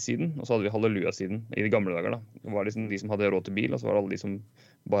hadde bil-siden, og så hadde vi halleluja-siden i de gamle dager da. Det var liksom de som hadde råd til bil, og så var det alle de som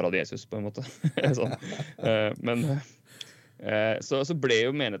bare hadde Jesus på en måte. Sånn. Så ble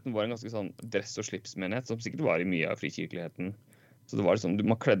jo menigheten vår en ganske sånn dress- og slipsmenighet, som sikkert var i mye av frikirkeligheten. Så det var liksom,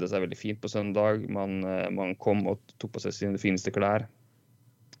 man kledde seg veldig fint på søndag, man kom og tok på seg sine fineste klær.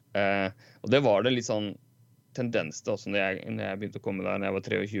 Og det var det litt sånn tendens til også når jeg begynte å komme der når jeg var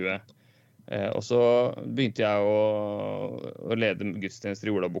 23. Og så begynte jeg å lede gudstjenester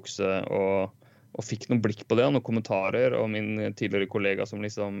i olabukse og fikk noen blikk på det, noen kommentarer, og min tidligere kollega som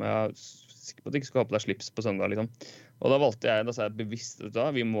liksom, jeg er sikker på at jeg ikke skal ha på deg slips på søndag, liksom. Og da valgte jeg, da sa jeg bevisst,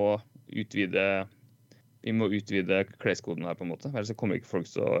 vi må utvide kleskoden her på en måte, ellers så kommer ikke folk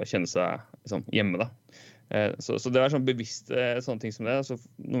til å kjenne seg liksom, hjemme da. Så det var sånn bevisst sånne ting som det, så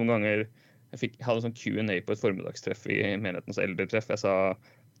noen ganger jeg hadde en sånn Q&A på et formiddagstreff i menighetens eldretreff, jeg sa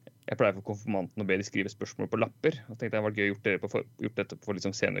Jeg pleier for konfirmanten å be de skrive spørsmål på lapper. Og tenkte jeg var gøy gjort dette for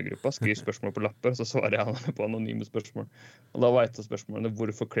liksom seniorgruppa. Skriv spørsmål på lapper, så svarer jeg på anonyme spørsmål. Og da var et av spørsmålene,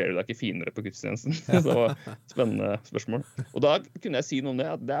 hvorfor kler du deg ikke finere på gudstjenesten? Det var spennende spørsmål. Og da kunne jeg si noe om det,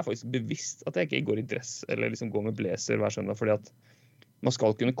 at det faktisk bevisst at jeg ikke går i dress, eller liksom går med blazer hver søndag, fordi at man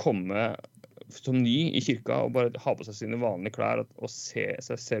skal kunne komme som ny i kirka og bare ha på seg sine vanlige klær og se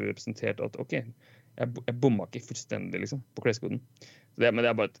seg selv representert at ok, jeg bomma ikke fullstendig liksom, på kleskoden. Men det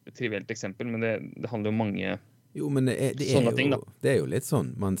er bare et trivielt eksempel, men det handler jo mange men sånne ting da. Det er jo litt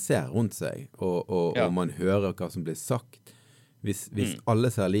sånn, man ser rundt seg, og man hører hva som blir sagt. Hvis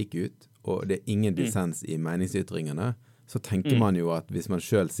alle ser like ut, og det er ingen dissens i meningsytringene, så tenker man jo at hvis man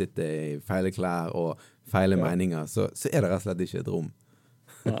selv sitter i feile klær og feile meninger, så er det rett og slett ikke et rom.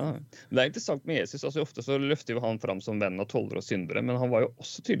 Ja. Det er interessant med Jesus, altså ofte så løfter vi han fram som venn av tollere og syndere, men han var jo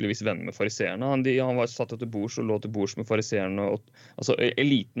også tydeligvis venn med fariserene. Han var satt til bords og lå til bords med fariserene, altså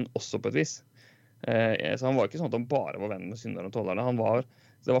eliten også på et vis. Så han var ikke sånn at han bare var venn med syndere og tollerne.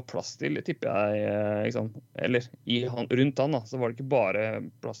 Det var plass til, tipper jeg, liksom, eller rundt han da, så var det ikke bare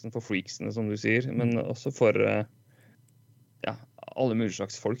plassen for freaksene, som du sier, men også for alle mulige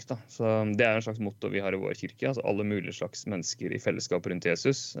slags folk da. Så det er en slags motto vi har i vår kirke, altså alle mulige slags mennesker i fellesskap rundt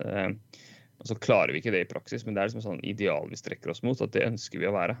Jesus. Og så klarer vi ikke det i praksis, men det er liksom sånn ideal vi strekker oss mot, at det ønsker vi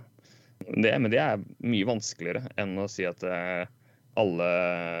å være. Men det er mye vanskeligere enn å si at alle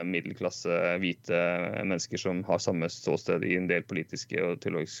middelklasse, hvite mennesker som har samme ståsted i en del politiske og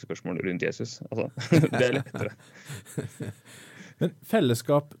teologiske spørsmål rundt Jesus. Altså, det er lettere. Men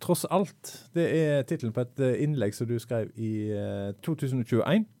fellesskap, tross alt, det er titelen på et innlegg som du skrev i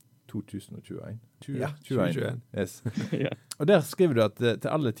 2021. 2021. Ja, 2021. Yes. Og der skriver du at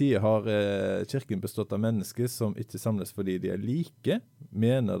til alle tider har kirken bestått av mennesker som ikke samles fordi de er like,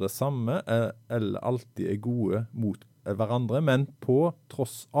 mener det samme, eller alltid er gode mot hverandre, men på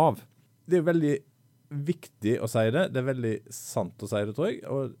tross av. Det er veldig viktig å si det. Det er veldig sant å si det, tror jeg,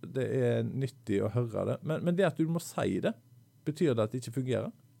 og det er nyttig å høre det. Men det at du må si det, betyr det at det ikke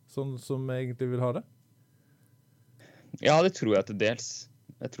fungerer, sånn som jeg egentlig vil ha det? Ja, det tror jeg til dels.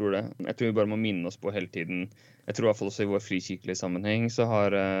 Jeg tror det. Jeg tror vi bare må minne oss på hele tiden. Jeg tror i hvert fall også i vår frikirkelige sammenheng, som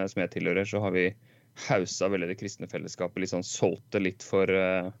jeg tilhører, så har vi hausa veldig det kristne fellesskapet, litt sånn solgt det litt for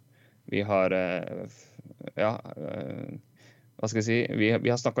vi har hva skal jeg si, vi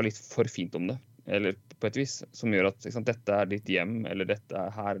har snakket litt for fint om det, eller på et vis, som gjør at dette er ditt hjem, eller dette er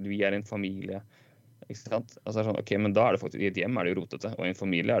her, vi er en familie. Ikke sant? Altså sånn, ok, men da er det faktisk, i et hjem er det jo rotete, og i en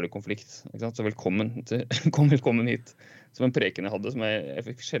familie er det konflikt. Ikke sant? Så velkommen hit. Som en preken jeg hadde, som jeg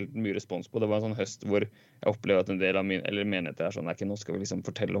fikk sjelden mye respons på. Det var en sånn høst hvor jeg opplevde at en del av menigheter er sånn, nå skal vi liksom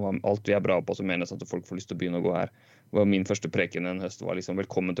fortelle om alt vi er bra på som menighet, sånn at folk får lyst til å begynne å gå her. Og min første preken en høst var liksom,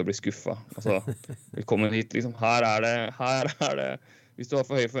 velkommen til å bli skuffet. Altså, velkommen hit, liksom, her er det. Hvis du har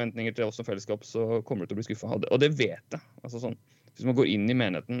for høye forventninger til oss som fellesskap, så kommer du til å bli skuffet. Og det vet jeg. Altså sånn. Hvis man går inn i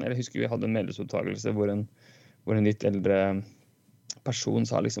menigheten, eller jeg husker vi hadde en medlemsopptagelse hvor en litt eldre person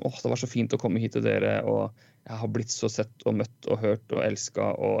sa liksom, det var så fint å komme hit til dere, og jeg har blitt så sett og møtt og hørt og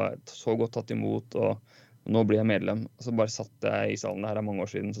elsket, og så godt tatt imot, og nå blir jeg medlem. Så bare satt jeg i salen, det her er mange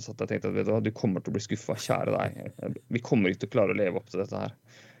år siden, så satt jeg og tenkte at vet du hva, du kommer til å bli skuffet, kjære deg. Vi kommer ikke til å klare å leve opp til dette her.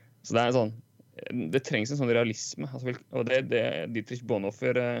 Så det er sånn, det trengs en sånn realisme, altså, og det Dietrich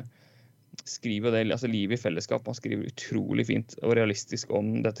Bonhoeffer skriver det, altså livet i fellesskap, han skriver utrolig fint og realistisk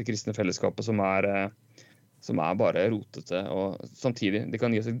om dette kristne fellesskapet som er bare rotete, og samtidig, det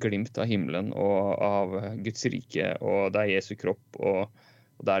kan gi oss et glimt av himmelen og av Guds rike, og det er Jesu kropp, og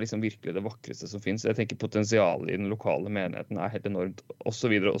det er liksom virkelig det vakreste som finnes. Jeg tenker potensialet i den lokale menigheten er helt enormt, og så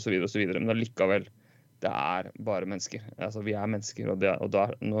videre, men allikevel, det er bare mennesker. Altså, vi er mennesker, og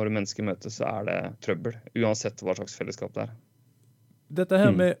når mennesker møtes, så er det trøbbel, uansett hva slags fellesskap det er. Dette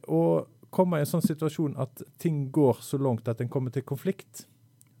her med å komme i en sånn situasjon at ting går så langt at en kommer til konflikt,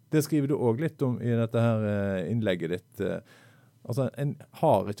 det skriver du også litt om i dette her innlegget ditt. Altså, en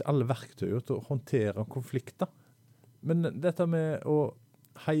har ikke alle verktøy til å håndtere konflikter. Men dette med å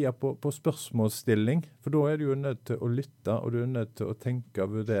heie på spørsmålsstilling, for da er du jo nødt til å lytte, og du er nødt til å tenke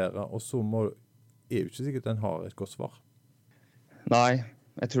og vurdere, og så er jo ikke sikkert en har et godt svar. Nei,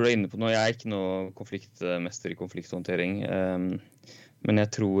 jeg tror du er inne på noe. Jeg er ikke noe konfliktmester i konflikthåndtering. Men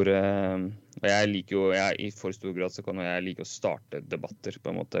jeg tror, og jeg liker jo, i for stor grad så kan jeg like å starte debatter på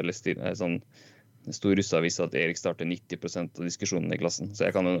en måte, eller sånn, en stor russeavis at Erik starter 90% av diskusjonene i klassen. Så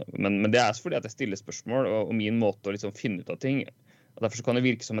jeg kan, men det er fordi at jeg stiller spørsmål, og min måte å liksom finne ut av ting, og derfor så kan det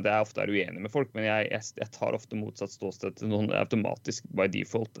virke som at jeg ofte er uenig med folk, men jeg tar ofte motsatt ståsted til noen automatisk by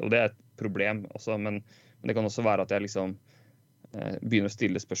default, og det er et problem også, men det kan også være at jeg liksom begynner å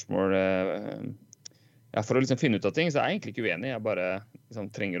stille spørsmål ja, for å liksom finne ut av ting, så er jeg egentlig ikke uenig. Jeg bare liksom,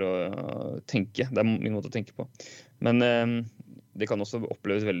 trenger å tenke. Det min måte å tenke på. Men det kan også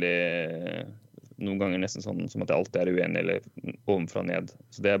oppleves veldig, noen ganger nesten sånn som at jeg alltid uenig, eller ovenfra og ned.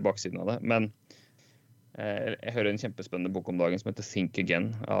 Så det baksiden av det. Men jeg hører en kjempespennende bok om dagen som heter Think Again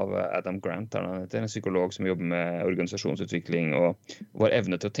av Adam Grant. Han heter en psykolog som jobber med organisasjonsutvikling og vår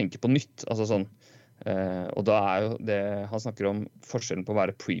evne til å tenke på nytt. Altså sånn, og da jo det, han snakker om forskjellen på å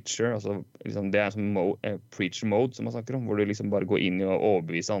være preacher, altså liksom, det en sånn preacher mode som han snakker om, hvor du liksom bare går inn i å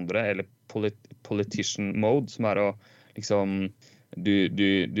overbevise andre, eller politician mode, som å liksom,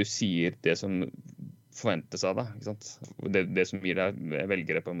 du sier det som forventes av deg, ikke sant? Det som gir deg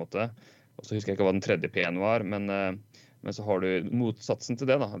velgere på en måte. Og så husker jeg ikke hva den tredje P-en var, men så har du motsatsen til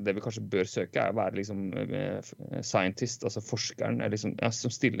det da. Det vi kanskje bør søke å være liksom scientist, altså forskeren, liksom, ja, som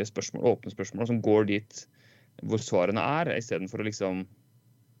stiller spørsmål, åpne spørsmål, som går dit hvor svarene I stedet for å liksom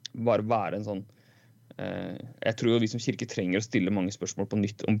bare være en sånn jeg tror jo vi som kirke trenger å stille mange spørsmål på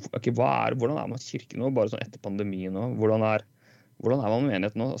nytt om okay, hvordan man kirke nå, bare sånn etter pandemien nå, hvordan man med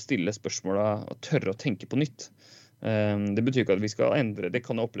menighet nå, å stille spørsmål og tørre å tenke på nytt. Det betyr ikke at vi skal endre, det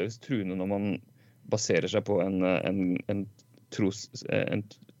kan oppleves truende når man baserer seg på en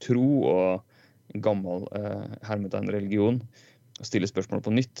tro og en gammel hermetegn religion og stille spørsmål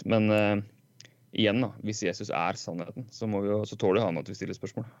på nytt, men igjen da, hvis Jesus sannheten, så tåler han at vi stiller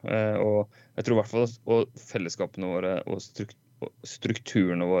spørsmål. Og jeg tror I hvert fall og fellesskapene våre og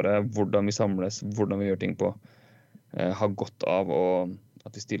strukturene våre, hvordan vi samles, hvordan vi gjør ting på, har godt av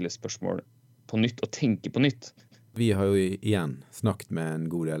at vi stiller spørsmål på nytt og tenker på nytt. Vi har jo igjen snakket med en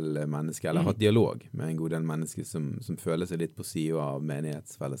god del mennesker, eller hatt dialog med en god del mennesker som føler seg litt på siden av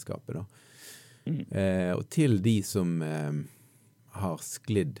menighetsfellesskapet da. Og til de som har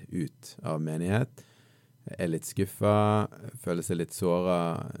sklidd ut av menighet, litt skuffet, føler seg litt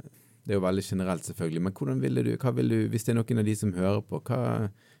såret. Det jo veldig generelt selvfølgelig, men hva vil du, hvis det noen av de som hører på,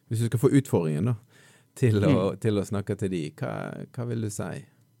 hvis du skal få utfordringen da, til å snakke til de, hva vil du si?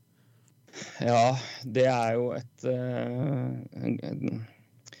 Ja, det jo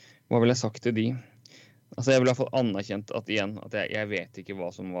hva vil jeg sagt til de? Altså jeg vil I hvert fall anerkjent at jeg vet ikke hva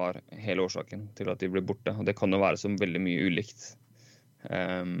som var hele årsaken til at de ble borte, og det kan jo være som veldig mye ulikt.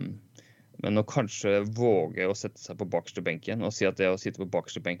 Men å kanskje våge å sette seg på bakerste benken og si at det å sitte på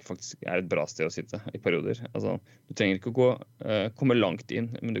bakerste benk faktisk et bra sted å sitte I perioder. Altså, du trenger ikke komme langt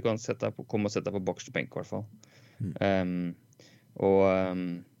inn, men du kan komme og sette deg på bakerste benk I hvert fall.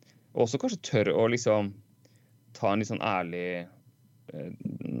 Og også kanskje tørre å liksom ta en litt sånn ærlig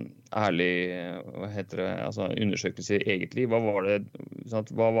hva heter det, altså undersøkelse I eget liv. Hva var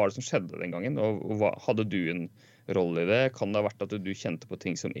det som skjedde den gangen? Og hadde du en rolle I det? Kan det ha vært at du kjente på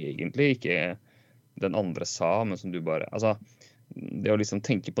ting som egentlig ikke den andre sa, men som du bare, altså det å liksom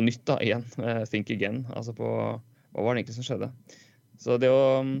tenke på nytt da, igjen, think again, altså på hva var det egentlig som skjedde? Så det å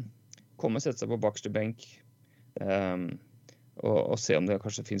komme og sette seg på bakerste benk, og se om det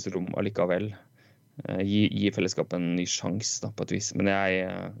kanskje finnes rom allikevel. Gi fellesskapet en ny sjans da, på et vis. Men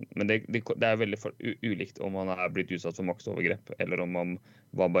det veldig ulikt om man blitt utsatt for maktovergrep, eller om man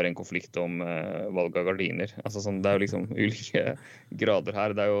var bare en konflikt om valg av gardiner. Altså, sånn, det jo liksom ulike grader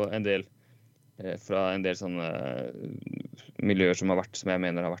her. Det jo en del fra en del sånne miljøer som jeg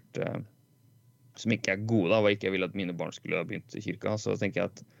mener har vært som ikke gode da, og ikke vil at mine barn skulle ha begynt I kirka. Så tenker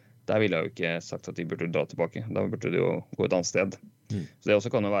jeg at der ville jeg jo ikke sagt at de burde dra tilbake. Da burde de jo gå et annet sted. Så det også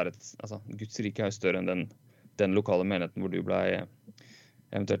kan jo være Guds rike jo større enn den lokale menigheten hvor du ble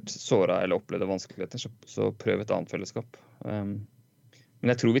eventuelt såret eller opplevde vanskeligheter, så prøv et annet fellesskap. Men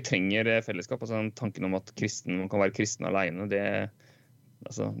jeg tror vi trenger fellesskap. Altså den tanken om at man kan være kristen alene,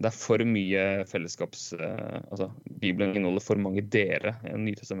 det for mye fellesskaps... Bibelen inneholder for mange dere,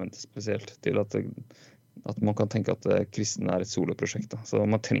 Nytestamentet spesielt, til at man kan tenke at kristen et soloprosjekt. Da. Så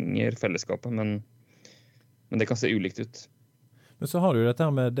man trenger fellesskapet, men det kan se ulikt ut. Men så har du jo dette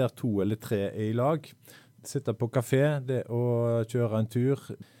her med der 2 eller 3 I lag. Sitte på kafé, det å kjøre en tur,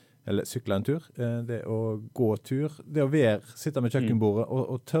 eller sykle en tur, det å gå tur, det å sitte med kjøkkenbordet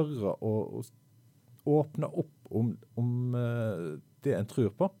og tørre å åpne opp om det en tror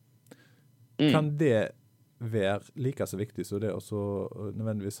på. Kan det være like så viktig som det å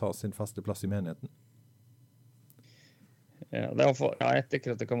nødvendigvis ha sin faste plass I menigheten? Ja, jeg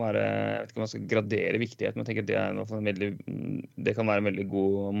tenker at det kan være, jeg vet ikke om man skal gradere viktighet, men jeg tenker at det kan være en veldig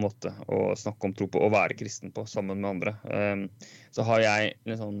god måte å snakke om tro på, og være kristen på, sammen med andre. Så har jeg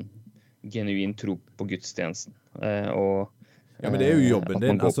en sånn genuin tro på gudstjenesten. Ja, men det jo jobben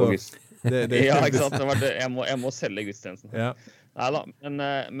din, altså. Ja, ikke sant? Jeg må selge gudstjenesten. Ja. Neida,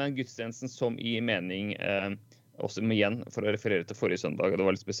 men gudstjenesten som I mening, også igjen, for å referere til forrige søndag, det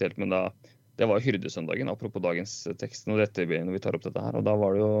var litt spesielt, men da det var hyrdesøndagen, apropos dagens tekst, når vi tar opp dette her, og da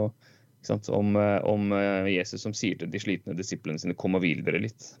var det jo ikke sant, om Jesus som sier til de slitne disiplene sine, kom og hvil dere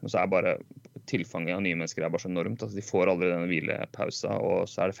litt. Men så bare tilfanget av nye mennesker bare så enormt. Altså, de får aldri denne hvilepausa, og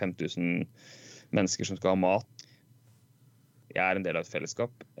så det 5000 mennesker som skal ha mat. Jeg en del av et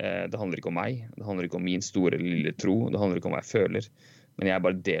fellesskap. Det handler ikke om meg. Det handler ikke om min store, lille tro. Det handler ikke om hva jeg føler. Men jeg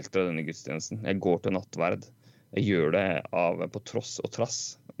bare deltar av denne gudstjenesten. Jeg går til nattverd. Jeg gjør det på tross og trass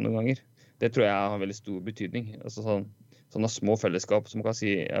noen ganger. Det tror jeg har veldig stor betydning. Altså sånne små fellesskap som kan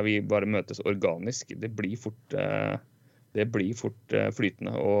si ja, vi bare møtes organisk, det blir fort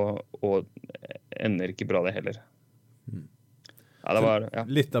flytende og ender ikke bra det heller. Ja, det var, ja.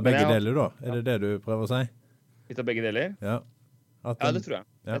 Litt av begge deler da, det det du prøver å si? Litt av begge deler? Ja. Ja, det tror jeg.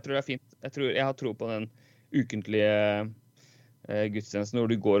 Ja. Jeg tror det fint. Jeg har tro på den ukentlige gudstjenesten når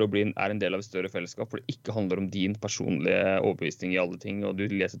du går og en del av et større fellesskap, for det ikke handler om din personlige overbevisning i alle ting, og du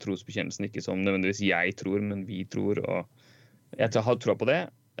leser trosbekjennelsen ikke som nødvendigvis jeg tror, men vi tror, og jeg har tro på det,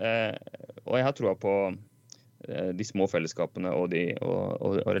 og jeg har tro på de små fellesskapene og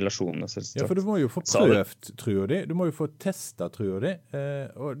relasjonene. Ja, for du må jo få prøvd trua di, du må jo få testet trua di,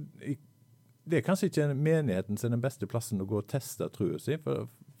 og det kanskje ikke menigheten som den beste plassen å gå og teste trua si, for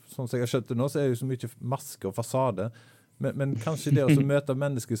sånn som jeg har skjønt det nå, så det jo så mye maske og fasade, men kanskje det å møte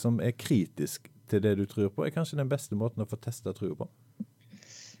mennesker som kritisk til det du tror på, kanskje den beste måten å få testet trua på?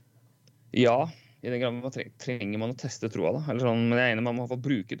 Ja, i den grad man trenger man å teste troa da. Eller sånn, men jeg enig, man må få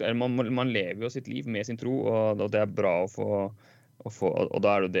bruke det. Man lever jo sitt liv med sin tro, og det bra å få, og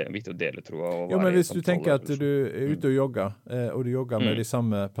da det viktig å dele troa. Jo, men hvis du tenker at du ute og jogger, og du jogger med de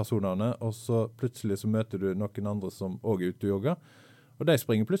samme personene, og så plutselig så møter du noen andre som også ute og jogger, og de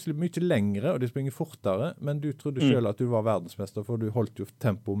springer plutselig mye lengre, og de springer fortere, men du trodde selv at du var verdensmester, for du holdt jo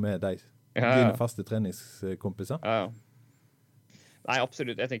tempo med deg, dine faste treningskompiser. Ja. Nei,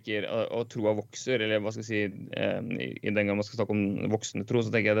 absolutt. Jeg tenker å troa vokser, eller hva skal jeg si, i den gang man skal snakke om voksne tro, så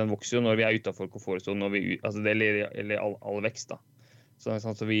tenker jeg den vokser jo når vi utenfor komfortsonen, altså det gjelder all vekst da. Så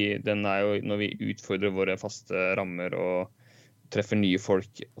den jo når vi utfordrer våre faste rammer og treffer nye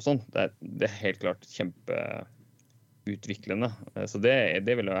folk og sånn, det helt klart utviklende. Så det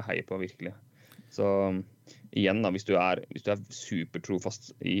vil jeg heie på virkelig. Så igjen da, hvis du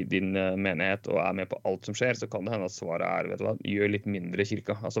supertrofast i din menighet og med på alt som skjer, så kan det hende at svaret vet du hva, gjør litt mindre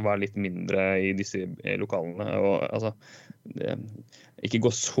kirka. Altså vær litt mindre i disse lokalene. Og, altså, ikke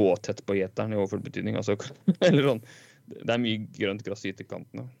gå så tett på gjeteren i overført betydning. Altså, eller sånn, det mye grønt grass i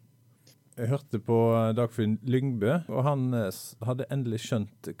ytterkantene. Jeg hørte på Dagfinn Lyngbø, og han hadde endelig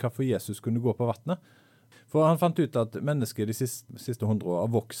skjønt hvorfor Jesus kunne gå på vattnet. For han fant ut at mennesker de siste 100 år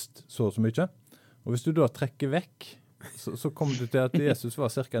har vokst så mye. Og hvis du da trekker vekk, så kommer du til at Jesus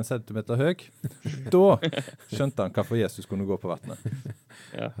var cirka 1 centimeter høy. Da skjønte han hvorfor Jesus kunne gå på vattnet.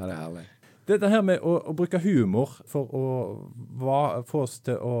 Ja, det herlig. Dette her med å bruke humor for å få oss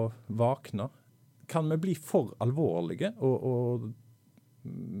til å vakne, kan vi bli for alvorlige og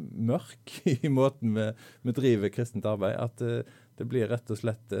mørk i måten vi driver kristent arbeid, at det blir rett og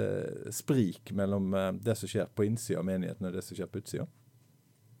slett sprik mellom det som skjer på innsiden av menigheten og det som skjer på utsiden?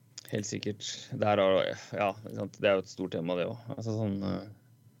 Helt sikkert. Det jo et stort tema det også. Altså sånn,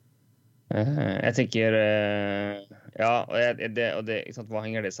 jeg tenker, ja, og det hva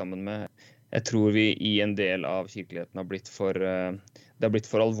henger det sammen med? Jeg tror vi i en del av kirkeligheten har blitt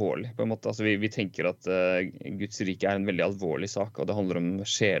for alvorlig, på en måte. Altså vi tenker at Guds rike en veldig alvorlig sak, og det handler om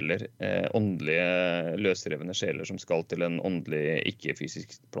sjeler, åndelige, løsrevne sjeler som skal til en åndelig,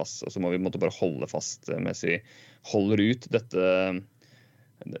 ikke-fysisk plass. Og så må vi bare holde fast mens vi holder ut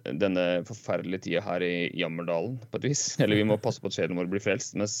denne forferdelige tida her i Jammerdalen, på et vis. Eller vi må passe på at sjelen vår blir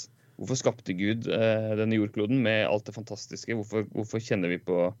frelst. Mens hvorfor skapte Gud denne jordkloden med alt det fantastiske? Hvorfor kjenner vi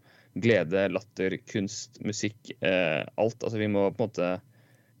på glede, latter, kunst, musikk, alt? Altså vi må på en måte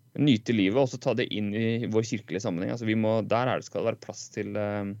nyte livet, og så ta det inn i vår kirkelige sammenheng. Altså der skal det være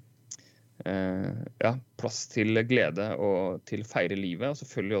plass til glede og til feire livet, og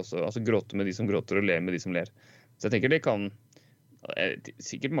selvfølgelig også gråte med de som gråter og le med de som ler. Så jeg tenker det kan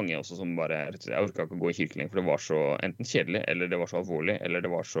sikkert mange også som bare jeg orker ikke å gå i kirke lenger, for det var så enten kjedelig, eller det var så alvorlig, eller det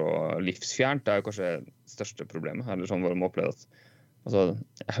var så livsfjernt. Det jo kanskje det største problemet, eller sånn var det må oppleve at altså,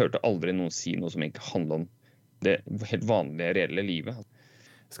 jeg hørte aldri noen si noe som ikke handlet om det helt vanlige, reelle livet.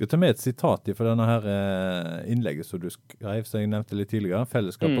 Jeg skal ta med et sitat fra denne her innlegget som du skrev, som jeg nevnte litt tidligere,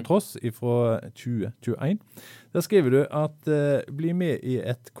 Fellesskap på tross, fra 2021. Der skriver du at bli med i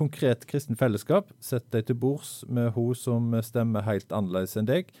et konkret kristen fellesskap, sett deg til bords med hun som stemmer helt annerledes enn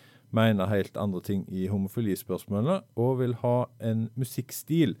deg, mener helt andre ting i homofilispørsmålene, og vil ha en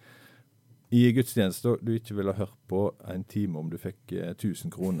musikkstil i gudstjenester du ikke ville hørt på en time om du fikk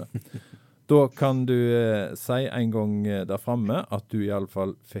 1000 kroner. Da kan du si en gang der fremme at du I alle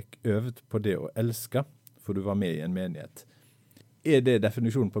fall fikk øvet på det å elske, for du var med I en menighet. Det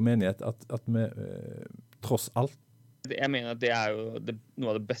definisjonen på menighet, at vi tross alt? Jeg mener at det jo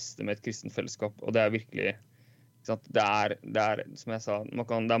noe av det beste med et kristent fellesskap, og det virkelig, det er, som jeg sa,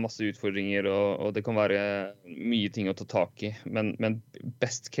 det masse utfordringer, og det kan være mye ting å ta tak I, men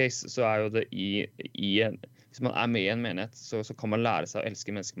best case så jo det hvis man med I en menighet, så kan man lære seg å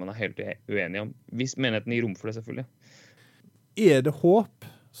elske mennesker man helt uenig om, hvis menigheten gir rom for det selvfølgelig. Det håp,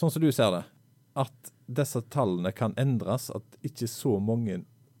 sånn som du ser det, at disse tallene kan endres, at ikke så mange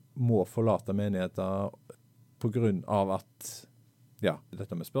må forlate menigheter på grunn av at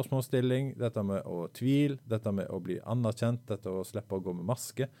dette med spørsmålsstilling, dette med å tvil, dette med å bli anerkjent, dette å slippe å gå med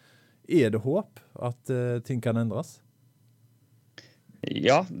maske. Det håp at ting kan endres?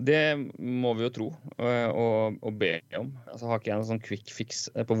 Ja, det må vi jo tro og be om. Altså har ikke jeg en sånn quick fix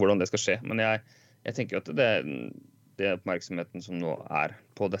på hvordan det skal skje, men jeg tenker jo at det oppmerksomheten som nå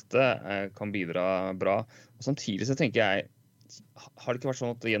på dette kan bidra bra. Og samtidig så tenker jeg, har det ikke vært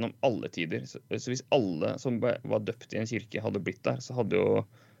sånn at gjennom alle tider, så hvis alle som var døpt I en kirke hadde blitt der, så hadde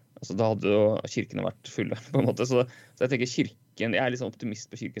da hadde jo kirkene vært fulle på en måte. Så jeg tenker kirken, jeg litt sånn optimist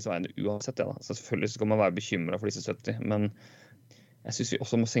på kirkens vegne uansett. Så selvfølgelig skal man være bekymret for disse 70, men jeg synes vi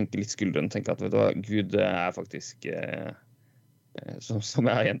også må senke litt skuldrene og tenke at vet du hva, Gud faktisk, som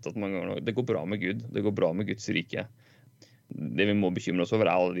jeg har gjentatt mange ganger nå, det går bra med Gud, det går bra med Guds rike. Det vi må bekymre oss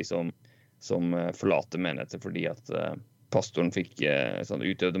over alle de som forlater menigheter fordi at pastoren fikk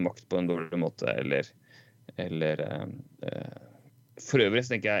utøvde makt på en dårlig måte, eller for øvrig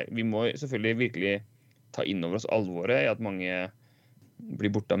så tenker jeg, vi må selvfølgelig virkelig ta inn over oss alvoret I at mange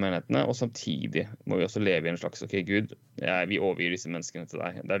blir borte av menighetene, og samtidig må vi også leve I en slags, ok Gud, vi overgir disse menneskene til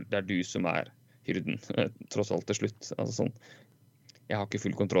deg, det du som hyrden, tross alt til slutt, altså sånn. Jeg har ikke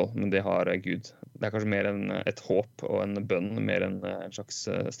full kontroll, men det har Gud. Det kanskje mer enn et håp og en bønn, mer enn en slags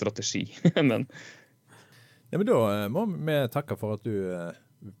strategi, men men da må vi takke for at du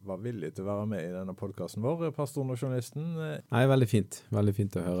var villig til å være med I denne podcasten vår, pastoren og journalisten. Nei, veldig fint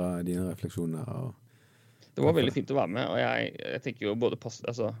å høre dine refleksjoner. Det var veldig fint å være med, og jeg tenker jo både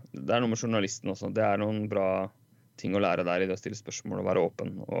det noe med journalisten også, det noen bra ting å lære der I det å stille spørsmål og være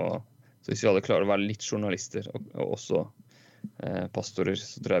åpen, og så hvis vi alle klarer å være litt journalister, og også pastorer,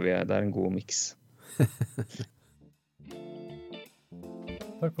 så tror jeg det en god mix.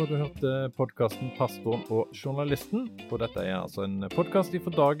 Takk for at du hørte podcasten Pastoren og Journalisten, og dette altså en podcast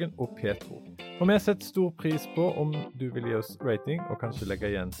fra Dagen og Petro. Og vi setter stor pris på om du vil gi oss rating og kanskje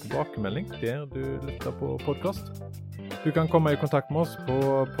legge igjen tilbakemelding der du lytter på podcast. Du kan komme I kontakt med oss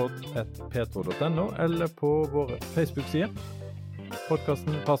på pod@petro.no eller på våre Facebook-sider.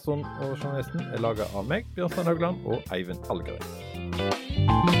 Podcasten Pastoren og Journalisten laget av meg, Bjørnstein Haugland og Eivind Algerøy.